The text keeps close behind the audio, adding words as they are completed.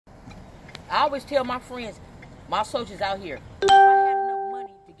I always tell my friends, my associates out here, if I had enough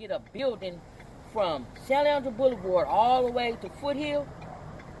money to get a building from San Leandro Boulevard all the way to Foothill,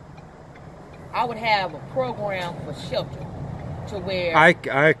 I would have a program for shelter to where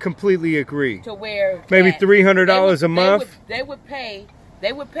I completely agree. To where maybe $300 a month. They would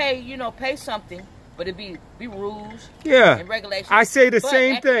pay, you know, pay something, but it'd be rules, and regulations. I say the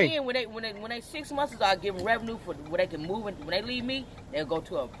same thing. The end, when they 6 months is out giving revenue for where they can move, and when they leave me, they'll go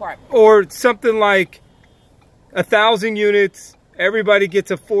to an apartment. Or something like 1,000 units. Everybody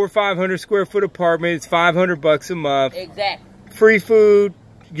gets a 400 or 500 square foot apartment. It's $500 a month. Exactly. Free food,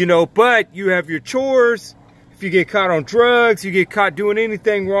 you know, but you have your chores. If you get caught on drugs, you get caught doing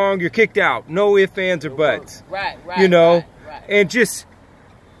anything wrong, you're kicked out. No ifs, ands, or buts. Right. You know, right. And just,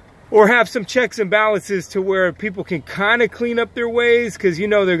 or have some checks and balances to where people can kind of clean up their ways, because you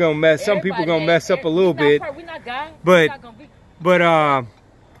know they're gonna mess. Some people gonna mess up a little bit. We're not God. But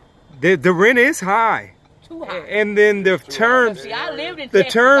the rent is high. Too high. And then the terms. See, I lived in the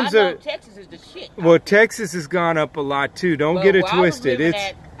Texas. terms I know of Texas is the shit. Well, Texas has gone up a lot too. Don't get it twisted.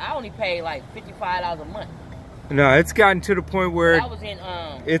 I only pay like $55 a month. No, it's gotten to the point where I was in,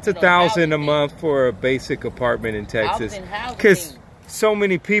 it's $1,000 a month for a basic apartment in Texas. Because so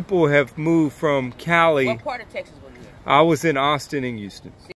many people have moved from Cali. What part of Texas were you in? I was in Austin and Houston.